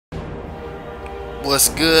What's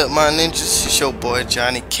good, my ninjas? It's your boy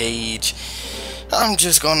Johnny Cage. I'm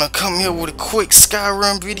just gonna come here with a quick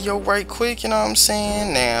Skyrim video right quick, you know what I'm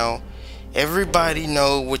saying? Now, everybody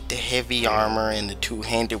know with the heavy armor and the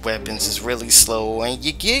two-handed weapons is really slow, and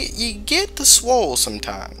you get the swole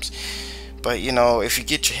sometimes. But you know, if you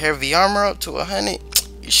get your heavy armor up to 100,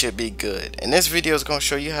 you should be good. And this video is gonna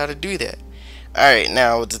show you how to do that. Alright,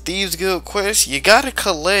 now with the Thieves Guild quest, you gotta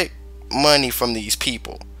collect money from these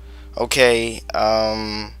people. Okay,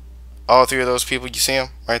 all three of those people, you see them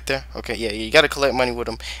right there? Okay, yeah, you gotta collect money with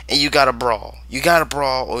them, and you gotta brawl. You gotta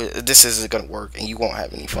brawl, or this isn't gonna work, and you won't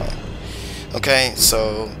have any fun. Okay,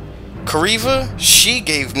 so Kariva, she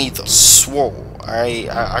gave me the swole. Alright,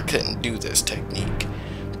 I couldn't do this technique,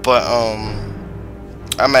 but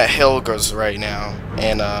I'm at Helga's right now,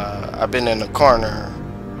 and I've been in the corner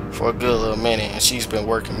for a good little minute, and she's been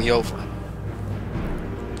working me over.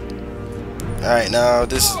 Alright, now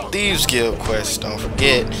this is Thieves Guild quest, don't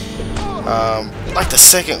forget. Like the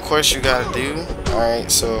second quest you gotta do.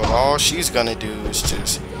 Alright, so all she's gonna do is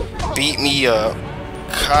just beat me up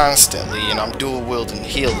constantly, and I'm dual wielding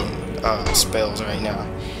healing spells right now.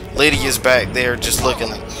 Lady is back there just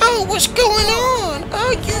looking like, oh, what's going on?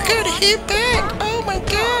 Oh, you gotta hit back. Oh my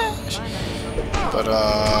gosh. But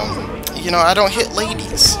you know, I don't hit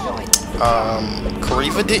ladies.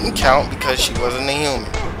 Kariva didn't count because she wasn't a human.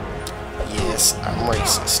 Yes, I'm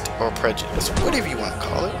racist or prejudiced, whatever you want to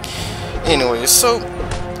call it. Anyway, so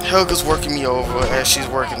Helga's working me over. As she's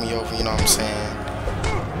working me over, you know what I'm saying?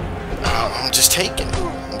 I'm just taking it.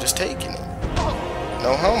 I'm just taking it.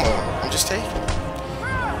 No homo. I'm just taking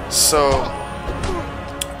it. So,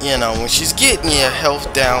 you know, when she's getting your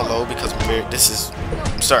health down low, because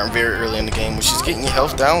I'm starting very early in the game. When she's getting your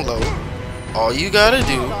health down low, all you gotta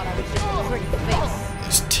do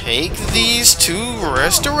is take these two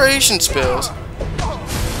restoration spells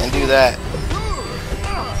and do that.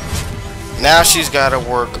 Now she's gotta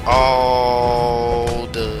work all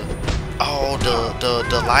the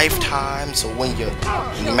lifetime. So when your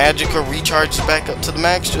magicka recharges back up to the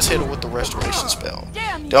max, just hit it with the restoration spell.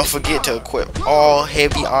 Don't forget to equip all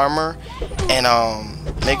heavy armor, and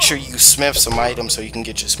make sure you smith some items so you can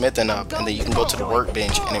get your smithing up, and then you can go to the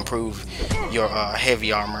workbench and improve your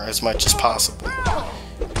heavy armor as much as possible.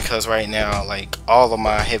 Because right now, like, all of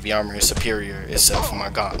my heavy armor is superior except for my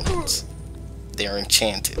gauntlets. They're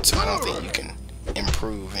enchanted, so I don't think you can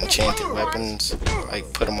improve enchanted weapons,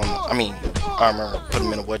 like put them on, armor, put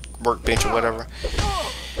them in a workbench or whatever.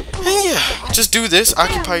 And yeah, just do this,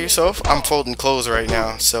 occupy yourself. I'm folding clothes right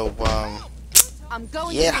now, so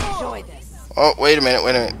yeah. Oh, wait a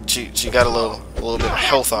minute. She got a little bit of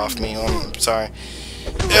health off me. I'm sorry.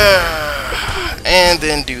 And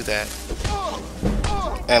then do that.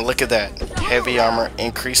 And look at that, heavy armor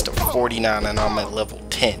increased to 49, and I'm at level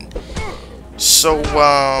 10. So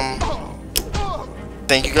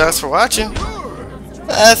thank you guys for watching.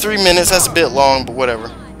 3 minutes, that's a bit long, but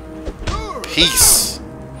whatever. Peace.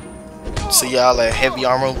 See y'all at heavy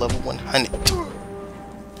armor level 100.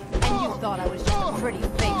 And you thought I was just a pretty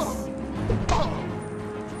face.